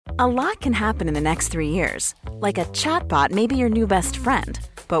A lot can happen in the next 3 years. Like a chatbot may be your new best friend.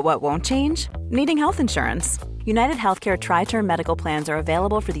 But what won't change? Needing health insurance. United Healthcare Tri-Term Medical Plans are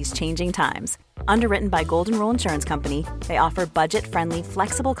available for these changing times. Underwritten by Golden Rule Insurance Company, they offer budget-friendly,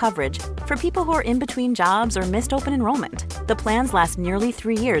 flexible coverage for people who are in between jobs or missed open enrollment. The plans last nearly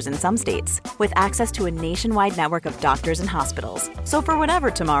 3 years in some states, with access to a nationwide network of doctors and hospitals. So for whatever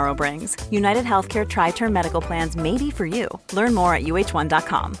tomorrow brings, United Healthcare Tri-Term Medical Plans may be for you. Learn more at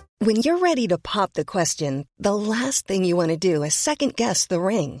uh1.com. When you're ready to pop the question, the last thing you want to do is second-guess the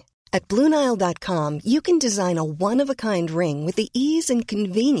ring. At BlueNile.com, you can design a one-of-a-kind ring with the ease and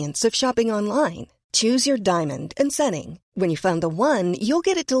convenience of shopping online. Choose your diamond and setting. When you find the one, you'll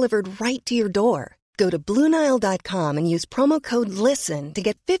get it delivered right to your door. Go to BlueNile.com and use promo code LISTEN to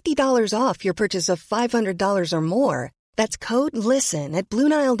get $50 off your purchase of $500 or more. That's code LISTEN at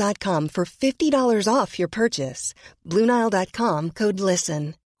BlueNile.com for $50 off your purchase. BlueNile.com, code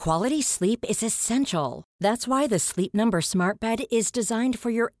LISTEN. Quality sleep is essential. That's why the Sleep Number Smart Bed is designed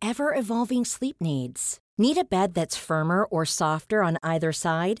for your ever-evolving sleep needs. Need a bed that's firmer or softer on either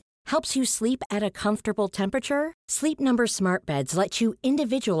side? Helps you sleep at a comfortable temperature? Sleep Number Smart Beds let you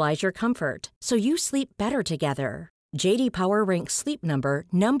individualize your comfort, so you sleep better together. J.D. Power ranks Sleep Number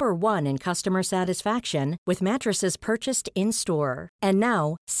number 1 in customer satisfaction with mattresses purchased in-store. And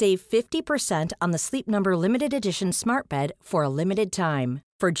now, save 50% on the Sleep Number Limited Edition Smart Bed for a limited time.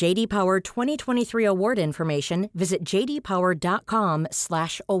 For J.D. Power 2023 award information, visit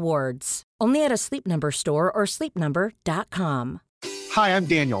jdpower.com/awards. Only at a Sleep Number store or sleepnumber.com. Hi, I'm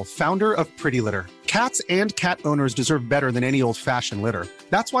Daniel, founder of Pretty Litter. Cats and cat owners deserve better than any old-fashioned litter.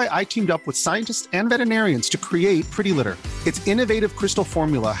 That's why I teamed up with scientists and veterinarians to create Pretty Litter. Its innovative crystal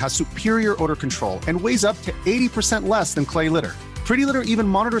formula has superior odor control and weighs up to 80% less than clay litter. Pretty Litter even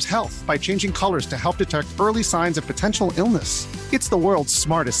monitors health by changing colors to help detect early signs of potential illness. It's the world's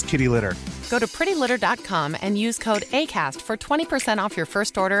smartest kitty litter. Go to prettylitter.com and use code ACAST for 20% off your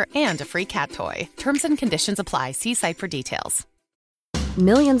first order and a free cat toy. Terms and conditions apply. See site for details.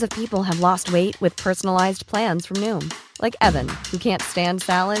 Millions of people have lost weight with personalized plans from Noom. Like Evan, who can't stand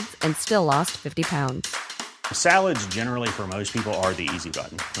salads and still lost 50 pounds. Salads generally for most people are the easy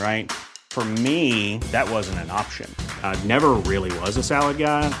button, right? For me, that wasn't an option. I never really was a salad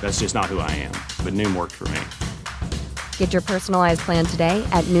guy. That's just not who I am. But Noom worked for me. Get your personalized plan today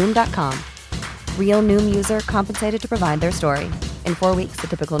at Noom.com. Real Noom user compensated to provide their story. In 4 weeks, the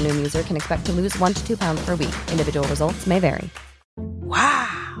typical Noom user can expect to lose 1 to 2 pounds per week. Individual results may vary.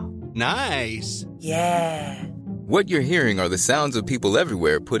 Wow. Nice. Yeah. What you're hearing are the sounds of people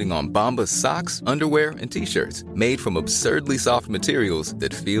everywhere putting on Bombas socks, underwear, and T-shirts made from absurdly soft materials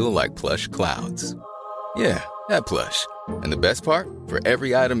that feel like plush clouds. Yeah, that plush. And the best part? For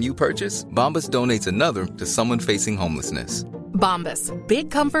every item you purchase, Bombas donates another to someone facing homelessness. Bombas.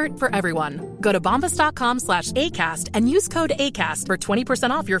 Big comfort for everyone. Go to bombas.com/ACAST and use code ACAST for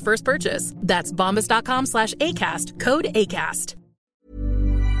 20% off your first purchase. That's bombas.com/ACAST. Code ACAST.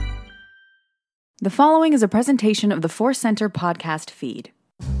 The following is a presentation of the Force Center podcast feed.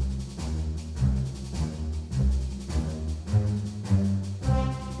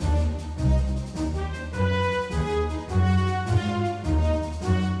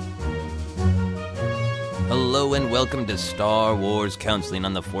 Hello and welcome to Star Wars Counseling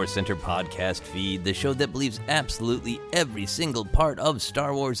on the Force Center podcast feed, the show that believes absolutely every single part of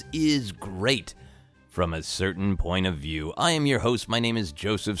Star Wars is great from a certain point of view. I am your host. My name is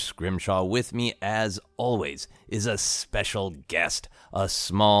Joseph Scrimshaw. With me, as always, is a special guest, a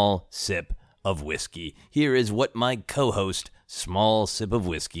small sip of whiskey. Here is what my co-host, Small Sip of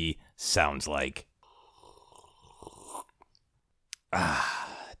Whiskey, sounds like.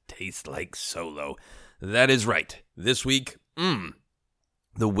 Tastes like Solo. That is right. This week,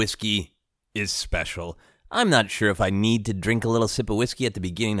 the whiskey is special. I'm not sure if I need to drink a little sip of whiskey at the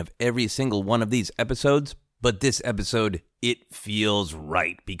beginning of every single one of these episodes, but this episode, it feels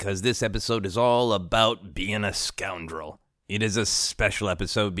right, because this episode is all about being a scoundrel. It is a special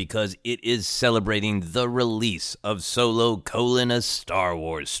episode because it is celebrating the release of Solo: A Star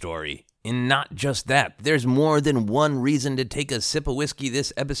Wars Story. And not just that, there's more than one reason to take a sip of whiskey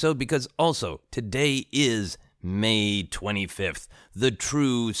this episode, because also today is May 25th, the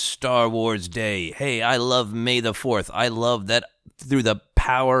true Star Wars Day. Hey, I love May the 4th. I love that through the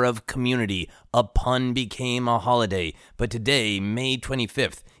power of community, a pun became a holiday. But today, May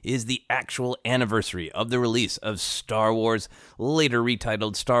 25th, is the actual anniversary of the release of Star Wars, later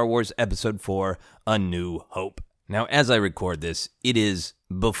retitled Star Wars Episode 4, A New Hope. Now, as I record this, it is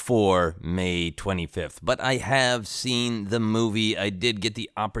before May 25th, but I have seen the movie. I did get the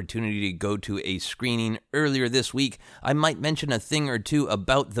opportunity to go to a screening earlier this week. I might mention a thing or two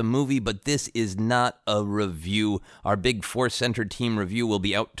about the movie, but this is not a review. Our big Force Center team review will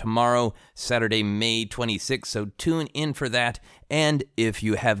be out tomorrow, Saturday, May 26th, so tune in for that. And if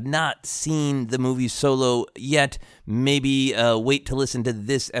you have not seen the movie Solo yet, maybe wait to listen to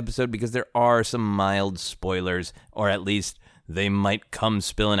this episode because there are some mild spoilers, or at least they might come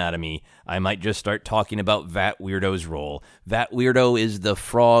spilling out of me. I might just start talking about Vat Weirdo's role. Vat Weirdo is the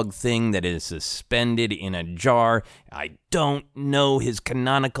frog thing that is suspended in a jar. I don't know his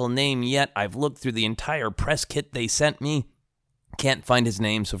canonical name yet. I've looked through the entire press kit they sent me. Can't find his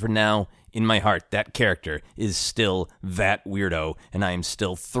name, so for now, in my heart, that character is still Vat Weirdo, and I am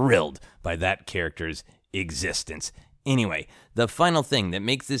still thrilled by that character's existence. Anyway, the final thing that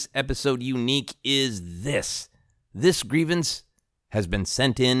makes this episode unique is this. This grievance has been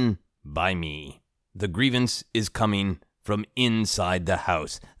sent in by me. The grievance is coming from inside the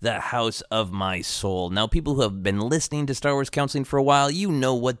house of my soul. Now, people who have been listening to Star Wars Counseling for a while, you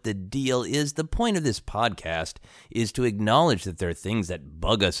know what the deal is. The point of this podcast is to acknowledge that there are things that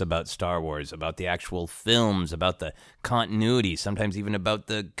bug us about Star Wars, about the actual films, about the continuity, sometimes even about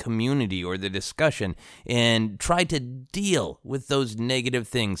the community or the discussion, and try to deal with those negative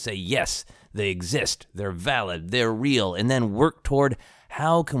things. Say, yes, they exist, they're valid, they're real, and then work toward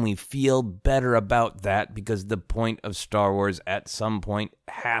how can we feel better about that, because the point of Star Wars at some point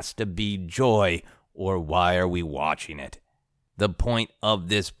has to be joy, or why are we watching it? The point of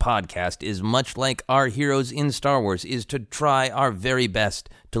this podcast is much like our heroes in Star Wars, is to try our very best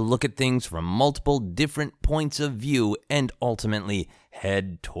to look at things from multiple different points of view and ultimately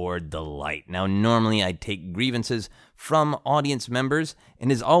head toward the light. Now, normally I take grievances from audience members,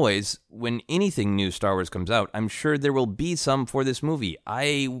 and as always, when anything new Star Wars comes out, I'm sure there will be some for this movie.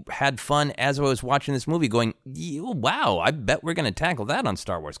 I had fun as I was watching this movie going, wow, I bet we're going to tackle that on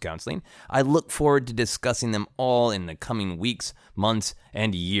Star Wars Counseling. I look forward to discussing them all in the coming weeks, months,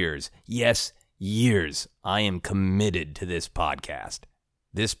 and years. Yes, years. I am committed to this podcast.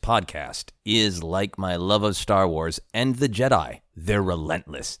 This podcast is like my love of Star Wars and the Jedi. They're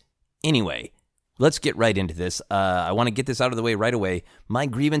relentless. Anyway, let's get right into this. I want to get this out of the way right away. My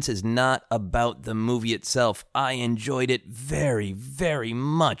grievance is not about the movie itself. I enjoyed it very, very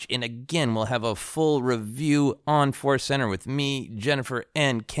much. And again, we'll have a full review on Force Center with me, Jennifer,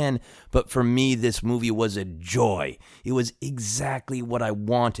 and Ken. But for me, this movie was a joy. It was exactly what I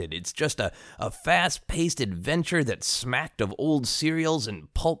wanted. It's just a fast-paced adventure that smacked of old serials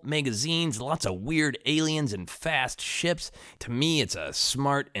and pulp magazines, lots of weird aliens and fast ships. To me, it's a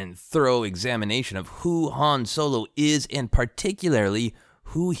smart and thorough examination of who Han Solo is, and particularly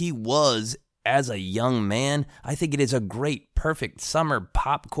who he was as a young man. I think it is a great, perfect summer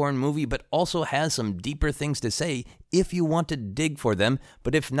popcorn movie, but also has some deeper things to say if you want to dig for them.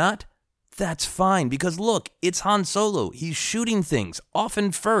 But if not, that's fine, because look, it's Han Solo. He's shooting things,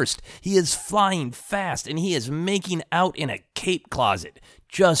 often first. He is flying fast, and he is making out in a cape closet.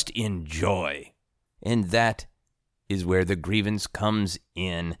 Just enjoy. And that is where the grievance comes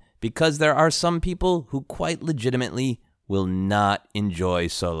in, because there are some people who quite legitimately will not enjoy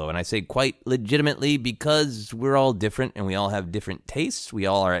Solo. And I say quite legitimately because we're all different and we all have different tastes. We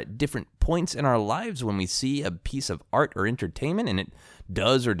all are at different points in our lives when we see a piece of art or entertainment and it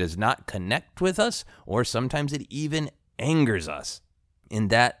does or does not connect with us, or sometimes it even angers us. And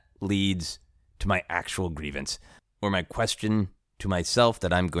that leads to my actual grievance, or my question to myself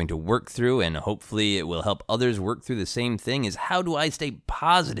that I'm going to work through, and hopefully it will help others work through the same thing, is how do I stay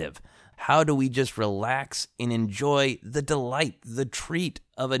positive? How do we just relax and enjoy the delight, the treat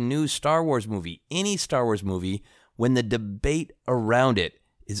of a new Star Wars movie, any Star Wars movie, when the debate around it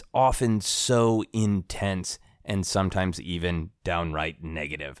is often so intense and sometimes even downright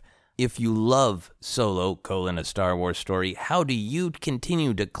negative? If you love Solo, a Star Wars story, how do you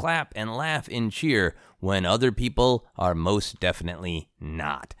continue to clap and laugh and cheer when other people are most definitely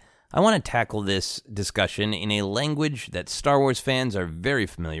not? I want to tackle this discussion in a language that Star Wars fans are very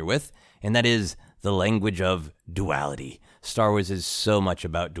familiar with, and that is the language of duality. Star Wars is so much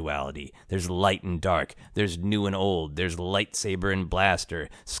about duality. There's light and dark. There's new and old. There's lightsaber and blaster,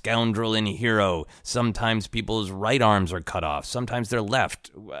 scoundrel and hero. Sometimes people's right arms are cut off. Sometimes they're left.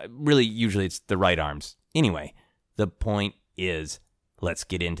 Really, usually it's the right arms. Anyway, the point is, let's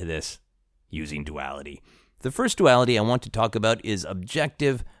get into this using duality. The first duality I want to talk about is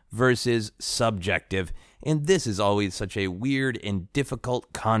objective versus subjective. And this is always such a weird and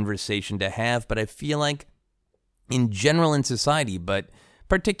difficult conversation to have, but I feel like in general in society, but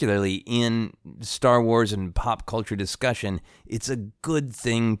particularly in Star Wars and pop culture discussion, it's a good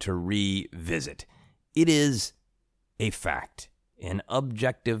thing to revisit. It is a fact, an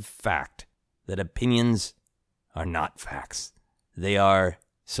objective fact, that opinions are not facts. They are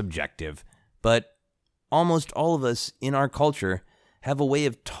subjective. But almost all of us in our culture have a way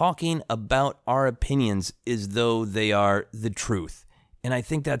of talking about our opinions as though they are the truth. And I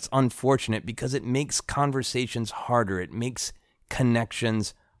think that's unfortunate because it makes conversations harder. It makes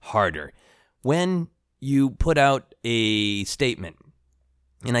connections harder. When you put out a statement,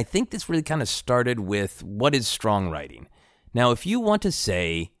 and I think this really kind of started with what is strong writing. Now, if you want to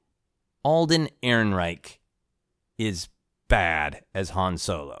say Alden Ehrenreich is bad as Han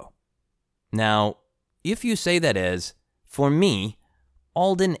Solo, now, if you say that as, for me,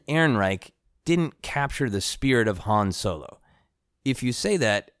 Alden Ehrenreich didn't capture the spirit of Han Solo. If you say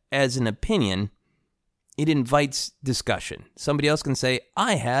that as an opinion, it invites discussion. Somebody else can say,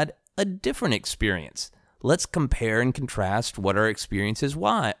 I had a different experience. Let's compare and contrast what our experiences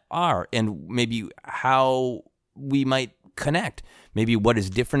are and maybe how we might connect. Maybe what is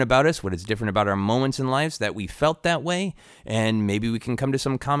different about us, what is different about our moments in lives that we felt that way, and maybe we can come to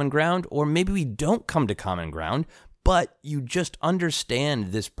some common ground, or maybe we don't come to common ground, but you just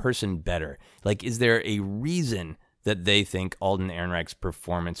understand this person better. Like, is there a reason that they think Alden Ehrenreich's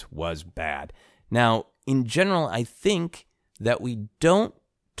performance was bad? Now, in general, I think that we don't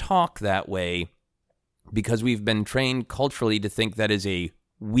talk that way because we've been trained culturally to think that is a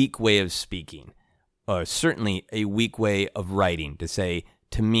weak way of speaking, or certainly a weak way of writing, to say,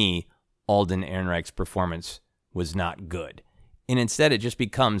 to me, Alden Ehrenreich's performance was not good. And instead, it just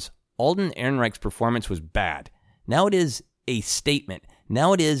becomes, Alden Ehrenreich's performance was bad. Now it is a statement.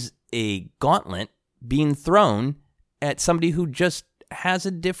 Now it is a gauntlet being thrown at somebody who just has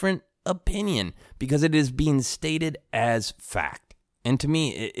a different opinion because it is being stated as fact. And to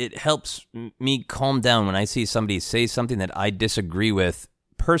me, it helps me calm down when I see somebody say something that I disagree with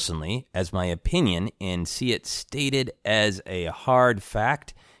personally as my opinion and see it stated as a hard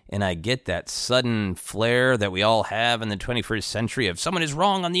fact. And I get that sudden flare that we all have in the 21st century of someone is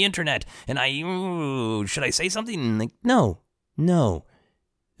wrong on the internet. And should I say something? Like, no,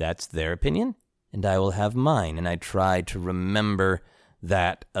 that's their opinion and I will have mine. And I try to remember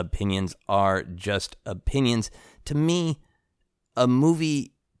that opinions are just opinions. To me, a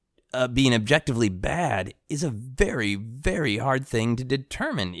movie being objectively bad is a very, very hard thing to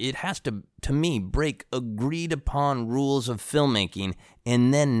determine. It has to me, break agreed upon rules of filmmaking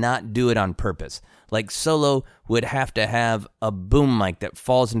and then not do it on purpose. Like Solo would have to have a boom mic that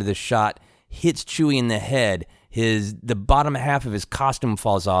falls into the shot, hits Chewie in the head, the bottom half of his costume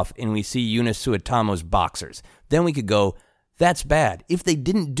falls off, and we see Eunice Suetamo's boxers. Then we could go, that's bad. If they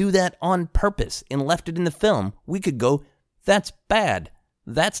didn't do that on purpose and left it in the film, we could go, that's bad.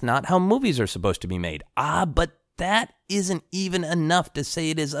 That's not how movies are supposed to be made. But that isn't even enough to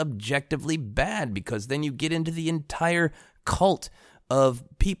say it is objectively bad, because then you get into the entire cult of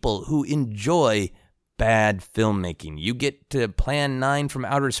people who enjoy bad filmmaking. You get to Plan 9 from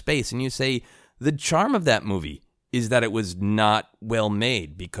Outer Space and you say the charm of that movie is that it was not well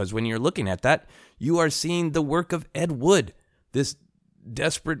made, because when you're looking at that, you are seeing the work of Ed Wood, this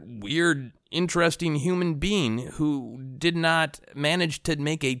desperate, weird, interesting human being who did not manage to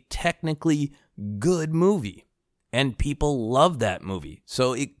make a technically good movie. And people love that movie.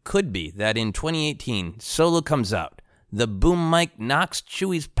 So it could be that in 2018, Solo comes out, the boom mic knocks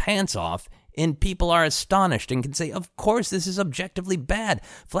Chewie's pants off, and people are astonished and can say, of course, this is objectively bad.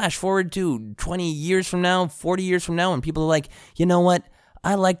 Flash forward to 20 years from now, 40 years from now, and people are like, you know what?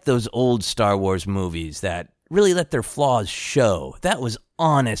 I like those old Star Wars movies that really let their flaws show. That was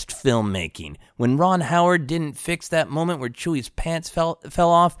honest filmmaking. When Ron Howard didn't fix that moment where Chewie's pants fell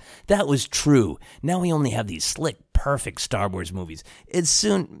off, that was true. Now we only have these slick, perfect Star Wars movies. As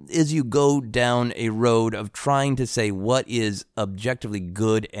soon as you go down a road of trying to say what is objectively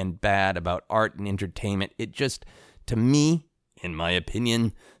good and bad about art and entertainment, it just, to me, in my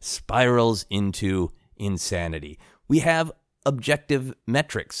opinion, spirals into insanity. We have objective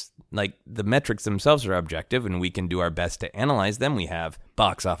metrics. Like, the metrics themselves are objective, and we can do our best to analyze them. We have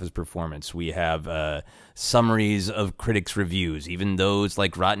box office performance. We have summaries of critics' reviews. Even those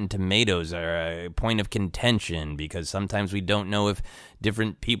like Rotten Tomatoes are a point of contention, because sometimes we don't know if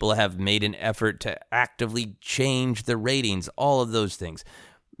different people have made an effort to actively change the ratings, all of those things.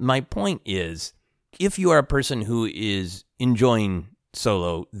 My point is, if you are a person who is enjoying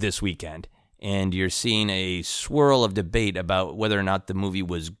Solo this weekend, and you're seeing a swirl of debate about whether or not the movie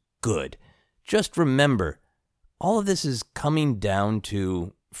was good, just remember, all of this is coming down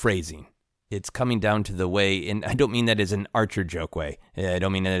to phrasing. it's coming down to the way, and I don't mean that as an Archer joke way. I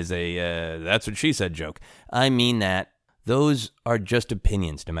don't mean that as a that's what she said joke. I mean that those are just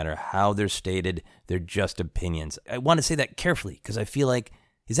opinions. No matter how they're stated, they're just opinions. I want to say that carefully because I feel like,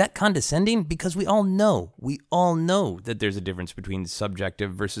 is that condescending? Because we all know that there's a difference between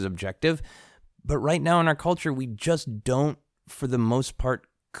subjective versus objective. But right now in our culture, we just don't, for the most part,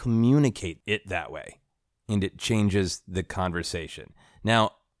 communicate it that way. And it changes the conversation.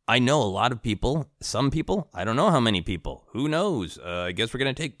 Now, I know a lot of people, some people, I don't know how many people, who knows? I guess we're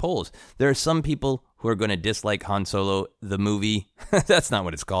going to take polls. There are some people who are going to dislike Han Solo, the movie. That's not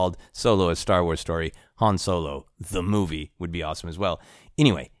what it's called. Solo, a Star Wars story. Han Solo, the movie, would be awesome as well.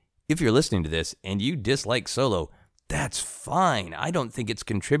 Anyway, if you're listening to this and you dislike Solo, that's fine. I don't think it's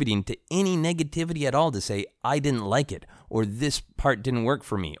contributing to any negativity at all to say, I didn't like it, or this part didn't work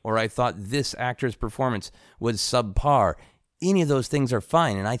for me, or I thought this actor's performance was subpar. Any of those things are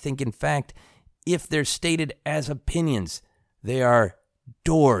fine. And I think, in fact, if they're stated as opinions, they are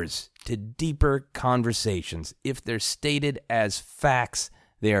doors to deeper conversations. If they're stated as facts,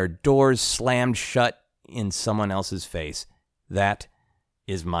 they are doors slammed shut in someone else's face. That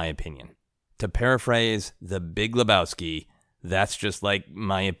is my opinion. To paraphrase The Big Lebowski, that's just like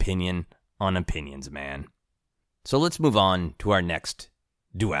my opinion on opinions, man. So let's move on to our next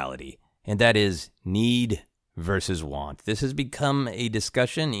duality, and that is need versus want. This has become a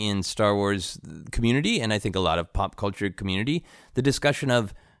discussion in Star Wars community, and I think a lot of pop culture community, the discussion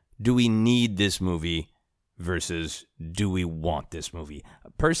of, do we need this movie versus do we want this movie?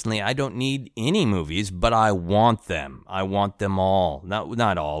 Personally, I don't need any movies, but I want them. I want them all.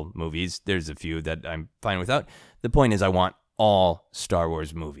 Not all movies. There's a few that I'm fine without. The point is I want all Star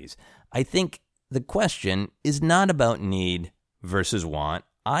Wars movies. I think the question is not about need versus want.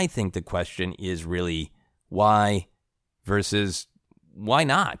 I think the question is really why versus why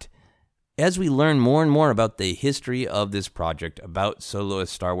not? As we learn more and more about the history of this project, about Solo, a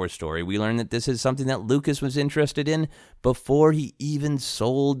Star Wars story, we learn that this is something that Lucas was interested in before he even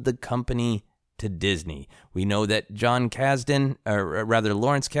sold the company to Disney. We know that Lawrence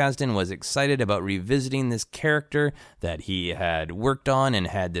Kasdan was excited about revisiting this character that he had worked on and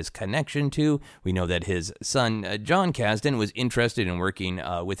had this connection to. We know that his son, Jon Kasdan, was interested in working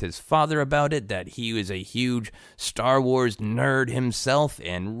with his father about it, that he was a huge Star Wars nerd himself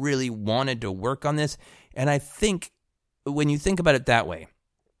and really wanted to work on this. And I think when you think about it that way,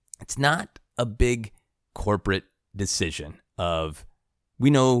 it's not a big corporate decision of, we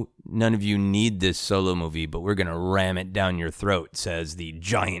know none of you need this Solo movie, but we're going to ram it down your throat, says the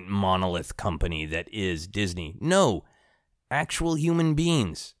giant monolith company that is Disney. No, actual human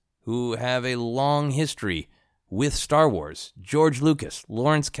beings who have a long history with Star Wars, George Lucas,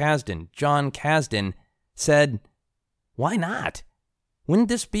 Lawrence Kasdan, Jon Kasdan, said, why not? Wouldn't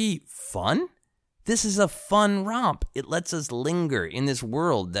this be fun? This is a fun romp. It lets us linger in this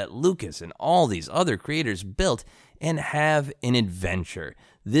world that Lucas and all these other creators built and have an adventure.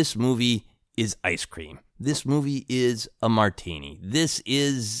 This movie is ice cream. This movie is a martini. This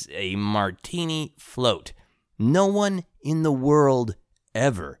is a martini float. No one in the world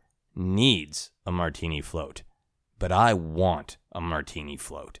ever needs a martini float, but I want a martini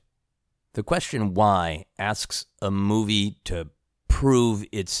float. The question why asks a movie to prove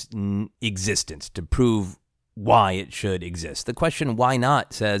its existence, to prove why it should exist. The question why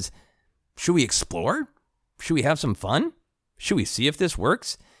not says, should we explore? Should we have some fun? Should we see if this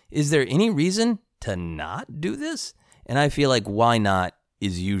works? Is there any reason to not do this? And I feel like why not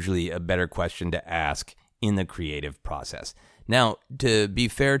is usually a better question to ask in the creative process. Now, to be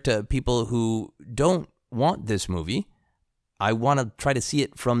fair to people who don't want this movie, I want to try to see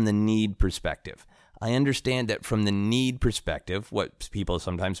it from the need perspective. I understand that from the need perspective, what people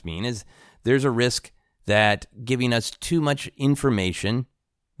sometimes mean is there's a risk that giving us too much information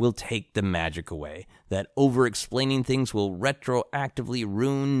will take the magic away, that over-explaining things will retroactively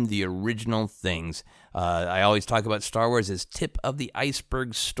ruin the original things. I always talk about Star Wars as tip of the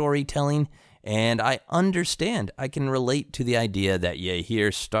iceberg storytelling, and I understand. I can relate to the idea that you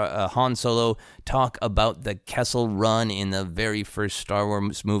hear Han Solo talk about the Kessel Run in the very first Star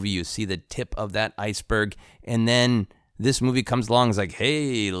Wars movie. You see the tip of that iceberg, and then this movie comes along and is like,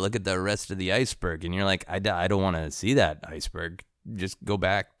 hey, look at the rest of the iceberg. And you're like, I don't want to see that iceberg. Just go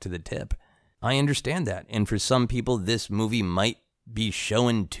back to the tip. I understand that. And for some people, this movie might be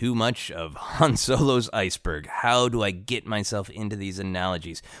showing too much of Han Solo's iceberg. How do I get myself into these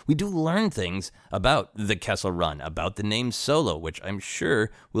analogies? We do learn things about the Kessel Run, about the name Solo, which I'm sure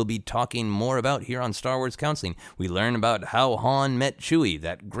we'll be talking more about here on Star Wars Counseling. We learn about how Han met Chewie,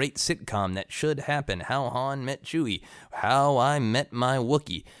 that great sitcom that should happen, how Han met Chewie, how I met my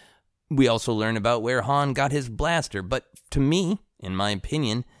Wookiee. We also learn about where Han got his blaster, but to me, in my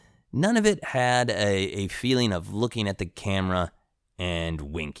opinion, none of it had a feeling of looking at the camera and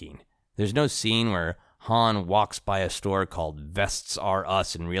winking. There's no scene where Han walks by a store called Vests R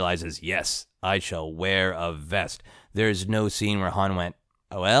Us and realizes, yes, I shall wear a vest. There's no scene where Han went,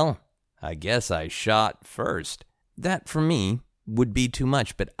 well, I guess I shot first. That, for me, would be too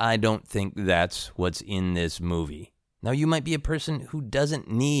much, but I don't think that's what's in this movie. Now, you might be a person who doesn't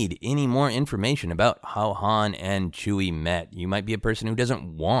need any more information about how Han and Chewie met. You might be a person who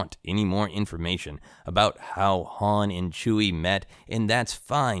doesn't want any more information about how Han and Chewie met, and that's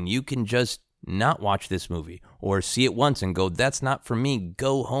fine. You can just not watch this movie or see it once and go, that's not for me.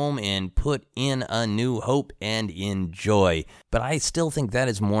 Go home and put in A New Hope and enjoy. But I still think that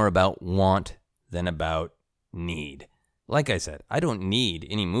is more about want than about need. Like I said, I don't need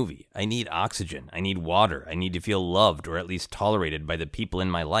any movie. I need oxygen. I need water. I need to feel loved or at least tolerated by the people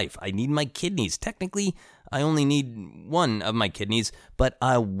in my life. I need my kidneys. Technically, I only need one of my kidneys, but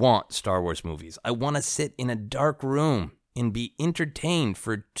I want Star Wars movies. I want to sit in a dark room and be entertained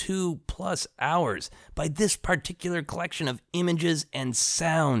for 2+ hours by this particular collection of images and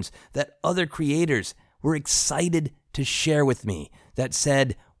sounds that other creators were excited to share with me, that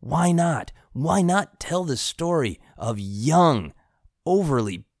said, why not? Why not tell the story of young,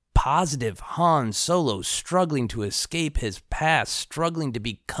 overly positive Han Solo struggling to escape his past, struggling to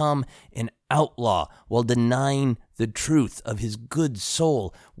become an outlaw while denying the truth of his good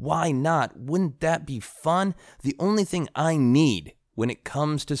soul? Why not? Wouldn't that be fun? The only thing I need when it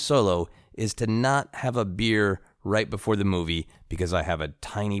comes to Solo is to not have a beer right before the movie because I have a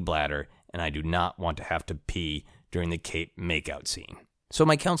tiny bladder and I do not want to have to pee during the Cape makeout scene. So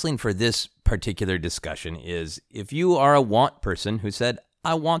my counseling for this particular discussion is, if you are a want person who said,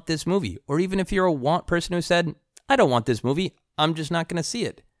 I want this movie, or even if you're a want person who said, I don't want this movie, I'm just not going to see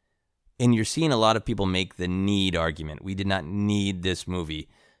it. And you're seeing a lot of people make the need argument. We did not need this movie.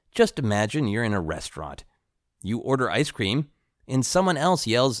 Just imagine you're in a restaurant. You order ice cream, and someone else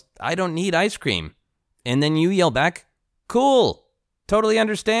yells, I don't need ice cream. And then you yell back, cool, totally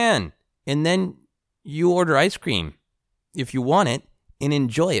understand. And then you order ice cream if you want it and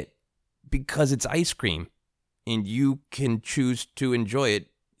enjoy it because it's ice cream. And you can choose to enjoy it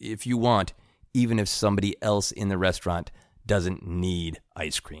if you want, even if somebody else in the restaurant doesn't need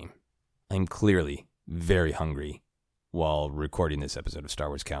ice cream. I'm clearly very hungry while recording this episode of Star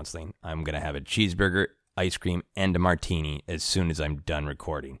Wars Counseling. I'm going to have a cheeseburger, ice cream, and a martini as soon as I'm done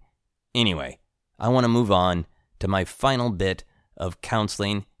recording. Anyway, I want to move on to my final bit of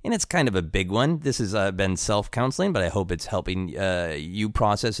counseling, and it's kind of a big one. This has been self-counseling, but I hope it's helping you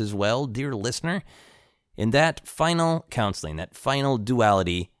process as well, dear listener. And that final counseling, that final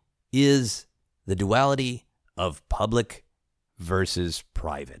duality, is the duality of public versus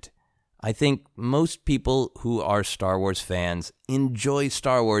private. I think most people who are Star Wars fans enjoy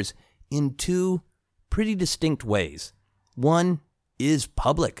Star Wars in two pretty distinct ways. One is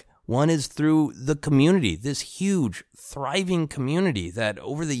public. One is through the community, this huge, thriving community that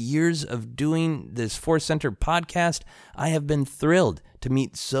over the years of doing this Force Center podcast, I have been thrilled to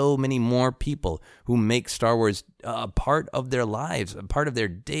meet so many more people who make Star Wars a part of their lives, a part of their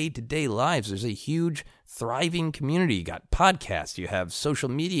day-to-day lives. There's a huge, thriving community. You got podcasts, you have social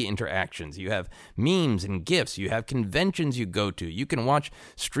media interactions, you have memes and GIFs, you have conventions you go to. You can watch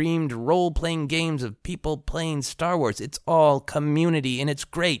streamed role-playing games of people playing Star Wars. It's all community, and it's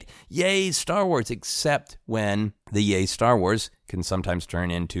great. Yay, Star Wars, except when the yay Star Wars can sometimes turn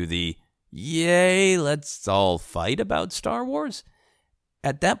into the yay, let's all fight about Star Wars.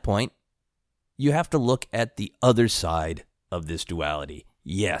 At that point, you have to look at the other side of this duality.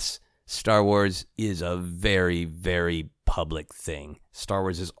 Yes, Star Wars is a very, very public thing. Star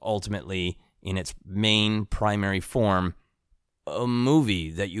Wars is ultimately, in its main primary form, a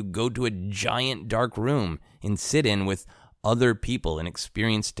movie that you go to a giant dark room and sit in with other people and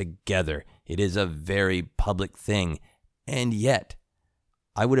experience together. It is a very public thing. And yet,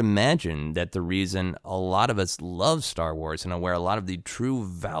 I would imagine that the reason a lot of us love Star Wars and where a lot of the true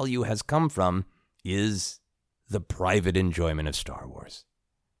value has come from is the private enjoyment of Star Wars.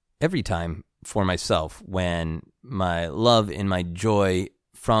 Every time for myself when my love and my joy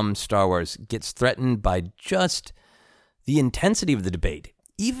from Star Wars gets threatened by just the intensity of the debate,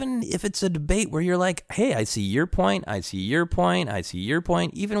 even if it's a debate where you're like, hey, I see your point, I see your point, I see your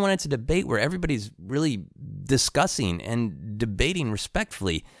point, even when it's a debate where everybody's really discussing and debating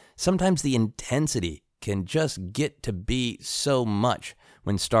respectfully, sometimes the intensity can just get to be so much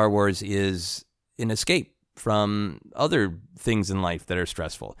when Star Wars is an escape from other things in life that are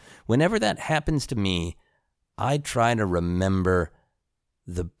stressful. Whenever that happens to me, I try to remember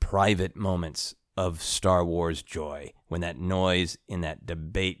the private moments of Star Wars joy, when that noise in that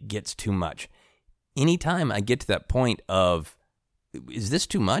debate gets too much. Anytime I get to that point of, is this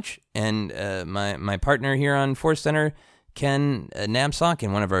too much? And my partner here on Force Center, Ken Napsok,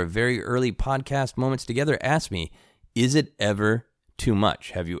 in one of our very early podcast moments together, asked me, is it ever too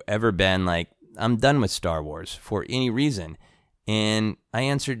much? Have you ever been like, I'm done with Star Wars for any reason? And I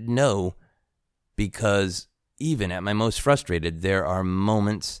answered no, because even at my most frustrated, there are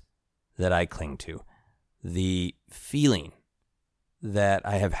moments that I cling to. The feeling that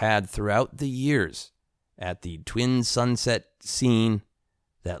I have had throughout the years at the twin sunset scene,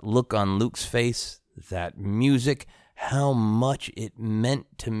 that look on Luke's face, that music, how much it meant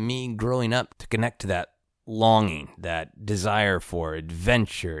to me growing up to connect to that longing, that desire for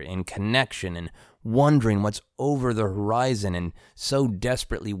adventure and connection and wondering what's over the horizon and so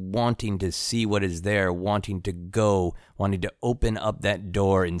desperately wanting to see what is there, wanting to go, wanting to open up that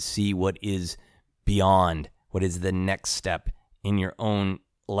door and see what is beyond, what is the next step in your own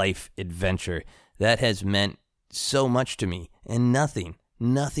life adventure. That has meant so much to me, and nothing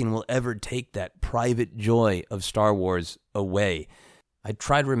will ever take that private joy of Star Wars away. I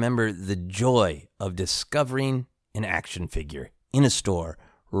try to remember the joy of discovering an action figure in a store,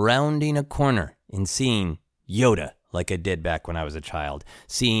 rounding a corner and seeing Yoda, like I did back when I was a child,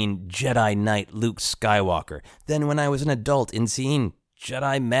 seeing Jedi Knight Luke Skywalker, then when I was an adult and seeing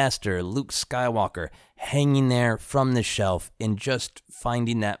Jedi Master Luke Skywalker hanging there from the shelf and just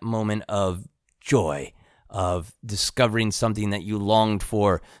finding that moment of joy, of discovering something that you longed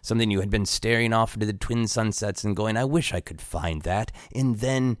for, something you had been staring off into the twin sunsets and going, I wish I could find that. And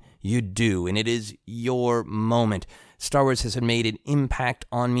then you do, and it is your moment. Star Wars has made an impact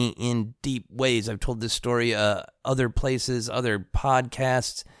on me in deep ways. I've told this story other places, other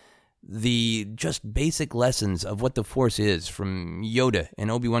podcasts. The just basic lessons of what the Force is from Yoda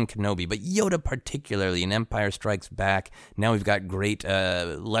and Obi-Wan Kenobi, but Yoda particularly in Empire Strikes Back. Now we've got great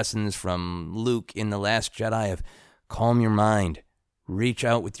lessons from Luke in The Last Jedi of calm your mind, reach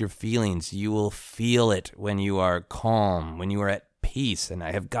out with your feelings. You will feel it when you are calm, when you are at peace. And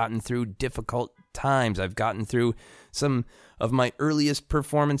I have gotten through difficult times. I've gotten through some of my earliest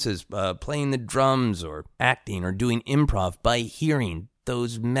performances, playing the drums or acting or doing improv, by hearing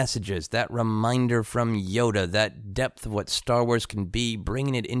those messages, that reminder from Yoda, that depth of what Star Wars can be,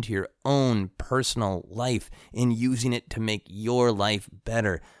 bringing it into your own personal life and using it to make your life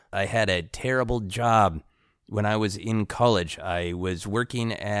better. I had a terrible job when I was in college. I was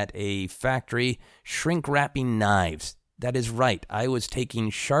working at a factory shrink wrapping knives. That is right. I was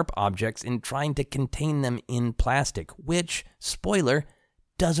taking sharp objects and trying to contain them in plastic, which, spoiler,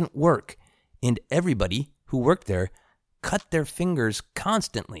 doesn't work. And everybody who worked there cut their fingers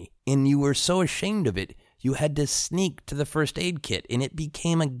constantly, and you were so ashamed of it, you had to sneak to the first aid kit, and it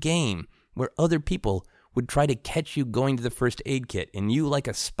became a game where other people would try to catch you going to the first aid kit, and you, like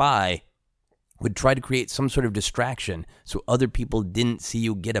a spy, would try to create some sort of distraction so other people didn't see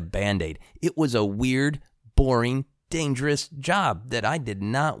you get a Band-Aid. It was a weird, boring, dangerous job that I did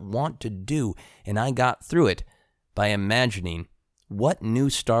not want to do, and I got through it by imagining, what new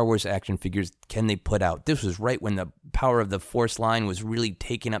Star Wars action figures can they put out? This was right when the Power of the Force line was really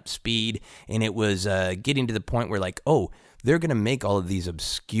taking up speed, and it was getting to the point where, like, oh, they're going to make all of these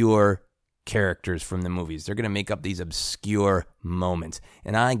obscure characters from the movies. They're going to make up these obscure moments.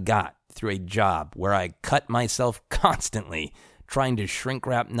 And I got through a job where I cut myself constantly trying to shrink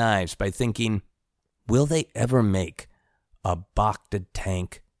wrap knives by thinking, will they ever make a Bacta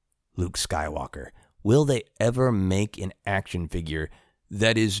tank Luke Skywalker? Will they ever make an action figure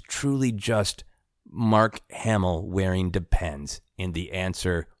that is truly just Mark Hamill wearing Depends? And the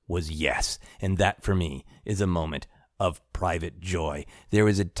answer was yes. And that, for me, is a moment of private joy. There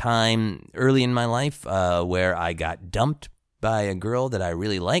was a time early in my life where I got dumped by a girl that I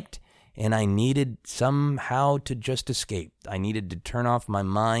really liked, and I needed somehow to just escape. I needed to turn off my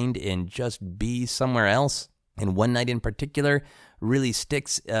mind and just be somewhere else. And one night in particular really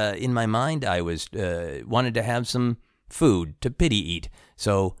sticks in my mind. I was wanted to have some food to pity eat.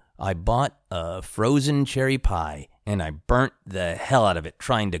 So I bought a frozen cherry pie, and I burnt the hell out of it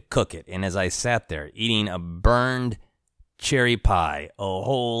trying to cook it. And as I sat there eating a burned cherry pie, a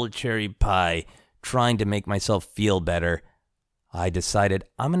whole cherry pie, trying to make myself feel better, I decided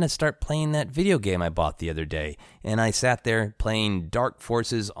I'm going to start playing that video game I bought the other day. And I sat there playing Dark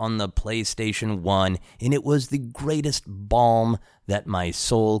Forces on the PlayStation 1, and it was the greatest balm that my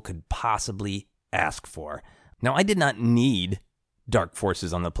soul could possibly ask for. Now, I did not need Dark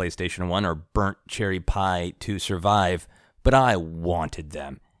Forces on the PlayStation 1 or burnt cherry pie to survive, but I wanted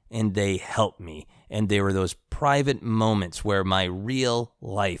them. and they helped me. And they were those private moments where my real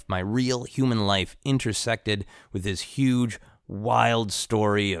life, my real human life intersected with this huge, wild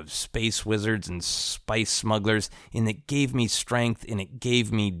story of space wizards and spice smugglers, and it gave me strength and it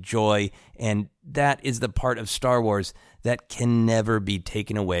gave me joy. And that is the part of Star Wars that can never be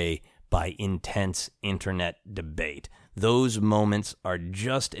taken away by intense internet debate. Those moments are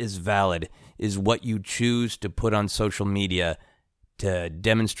just as valid as what you choose to put on social media to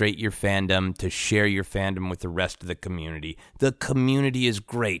demonstrate your fandom, to share your fandom with the rest of the community. The community is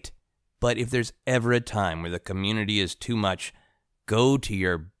great, but if there's ever a time where the community is too much, go to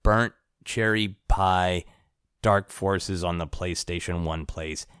your burnt cherry pie Dark Forces on the PlayStation 1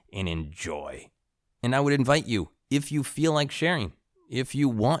 place and enjoy. And I would invite you, if you feel like sharing, if you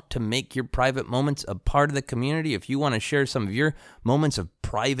want to make your private moments a part of the community, if you want to share some of your moments of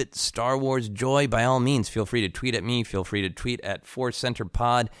private Star Wars joy, by all means, feel free to tweet at me, feel free to tweet at Force Center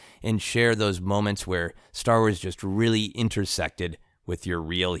Pod, and share those moments where Star Wars just really intersected with your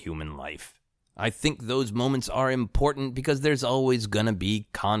real human life. I think those moments are important because there's always going to be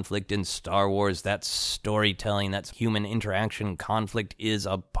conflict in Star Wars. That's storytelling, that's human interaction. Conflict is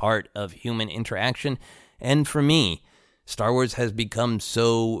a part of human interaction. And for me, Star Wars has become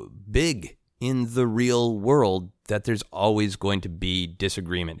so big in the real world that there's always going to be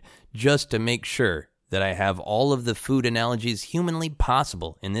disagreement. Just to make sure that I have all of the food analogies humanly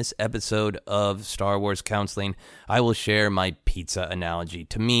possible in this episode of Star Wars Counseling, I will share my pizza analogy.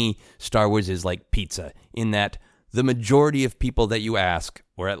 To me, Star Wars is like pizza, in that the majority of people that you ask,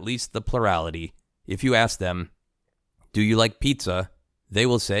 or at least the plurality, if you ask them, do you like pizza? They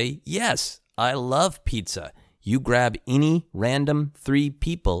will say, yes, I love pizza. You grab any random 3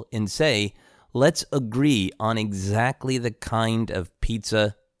 people and say, let's agree on exactly the kind of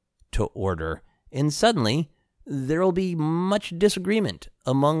pizza to order. And suddenly, there will be much disagreement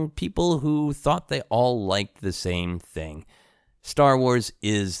among people who thought they all liked the same thing. Star Wars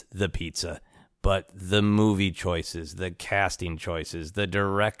is the pizza, but the movie choices, the casting choices, the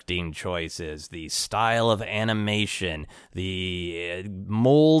directing choices, the style of animation, the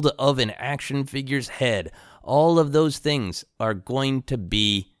mold of an action figure's head, all of those things are going to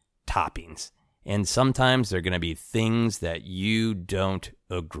be toppings. And sometimes they're going to be things that you don't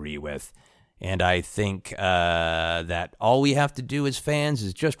agree with. And I think that all we have to do as fans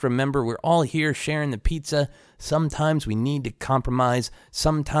is just remember we're all here sharing the pizza. Sometimes we need to compromise.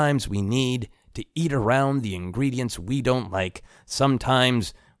 Sometimes we need to eat around the ingredients we don't like.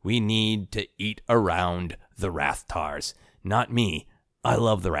 Sometimes we need to eat around the Rathtars. Not me. I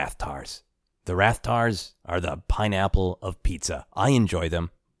love the Rathtars. The Rathtars are the pineapple of pizza. I enjoy them,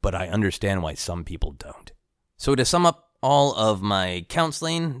 but I understand why some people don't. So to sum up all of my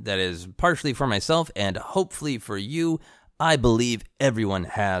counseling, that is partially for myself and hopefully for you, I believe everyone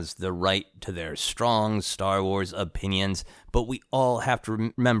has the right to their strong Star Wars opinions, but we all have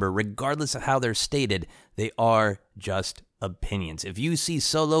to remember, regardless of how they're stated, they are just opinions. If you see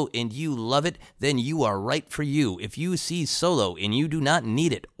Solo and you love it, then you are right for you. If you see Solo and you do not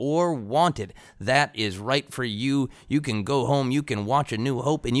need it or want it, that is right for you. You can go home, you can watch A New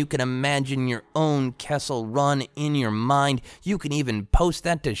Hope, and you can imagine your own Kessel Run in your mind. You can even post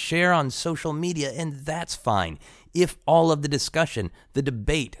that to share on social media, and that's fine. If all of the discussion, the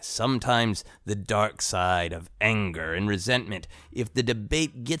debate, sometimes the dark side of anger and resentment, if the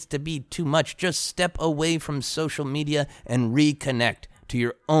debate gets to be too much, just step away from social media and reconnect to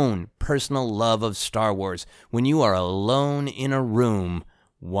your own personal love of Star Wars. When you are alone in a room,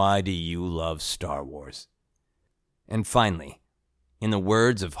 why do you love Star Wars? And finally, in the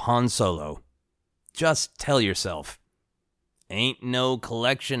words of Han Solo, just tell yourself, ain't no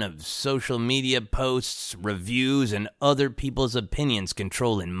collection of social media posts, reviews, and other people's opinions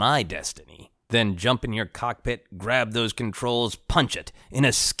controlling my destiny. Then jump in your cockpit, grab those controls, punch it, and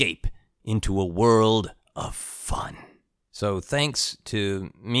escape into a world of fun. So thanks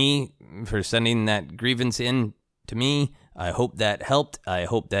to me for sending that grievance in to me. I hope that helped. I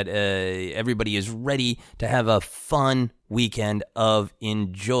hope that everybody is ready to have a fun weekend of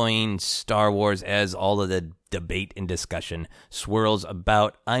enjoying Star Wars as all of the debate and discussion swirls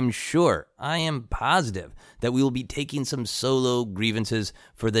about. I'm sure, I am positive that we will be taking some Solo grievances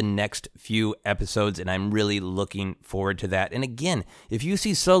for the next few episodes, and I'm really looking forward to that. And again, if you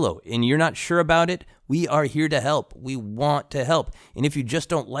see Solo and you're not sure about it, we are here to help. We want to help. And if you just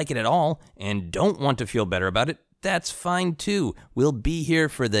don't like it at all and don't want to feel better about it, that's fine too. We'll be here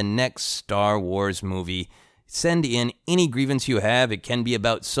for the next Star Wars movie. Send in any grievance you have. It can be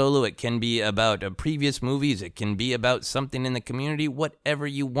about Solo. It can be about previous movies. It can be about something in the community. Whatever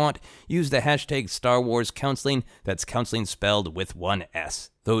you want. Use the hashtag Star Wars Counseling. That's counseling spelled with one S.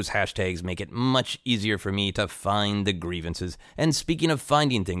 Those hashtags make it much easier for me to find the grievances. And speaking of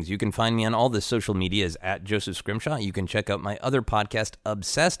finding things, you can find me on all the social medias at Joseph Scrimshaw. You can check out my other podcast,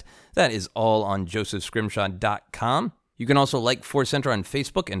 Obsessed. That is all on josephscrimshaw.com. You can also like Force Center on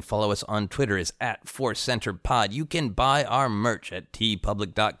Facebook and follow us on Twitter as @ForceCenterPod. You can buy our merch at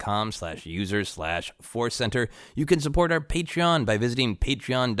tpublic.com/user/ForceCenter. You can support our Patreon by visiting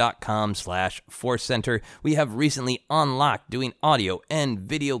patreon.com/ForceCenter. We have recently unlocked doing audio and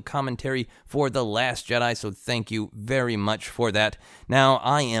video commentary for The Last Jedi, so thank you very much for that. Now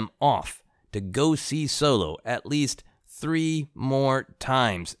I am off to go see Solo at least 3 more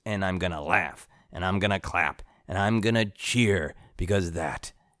times, and I'm going to laugh, and I'm going to clap, and I'm gonna cheer, because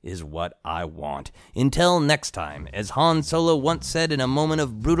that is what I want. Until next time, as Han Solo once said in a moment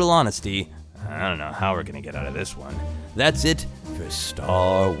of brutal honesty, I don't know how we're gonna get out of this one. That's it for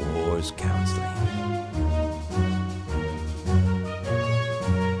Star Wars Counseling.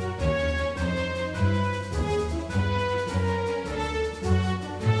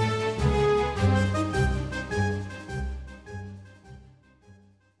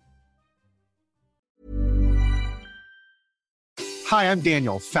 Hi, I'm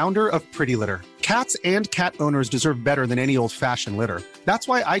Daniel, founder of Pretty Litter. Cats and cat owners deserve better than any old-fashioned litter. That's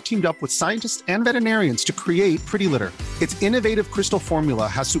why I teamed up with scientists and veterinarians to create Pretty Litter. Its innovative crystal formula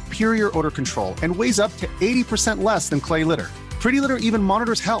has superior odor control and weighs up to 80% less than clay litter. Pretty Litter even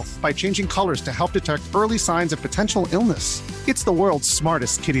monitors health by changing colors to help detect early signs of potential illness. It's the world's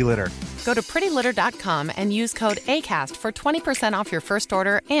smartest kitty litter. Go to prettylitter.com and use code ACAST for 20% off your first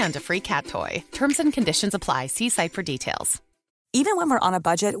order and a free cat toy. Terms and conditions apply. See site for details. Even when we're on a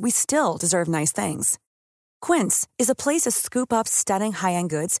budget, we still deserve nice things. Quince is a place to scoop up stunning high-end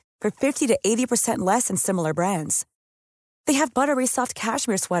goods for 50 to 80% less than similar brands. They have buttery soft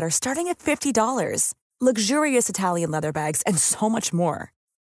cashmere sweaters starting at $50, luxurious Italian leather bags, and so much more.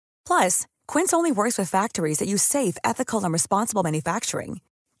 Plus, Quince only works with factories that use safe, ethical, and responsible manufacturing.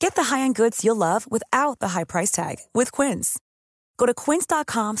 Get the high-end goods you'll love without the high price tag with Quince. Go to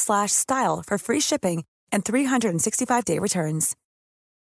quince.com/style for free shipping and 365-day returns.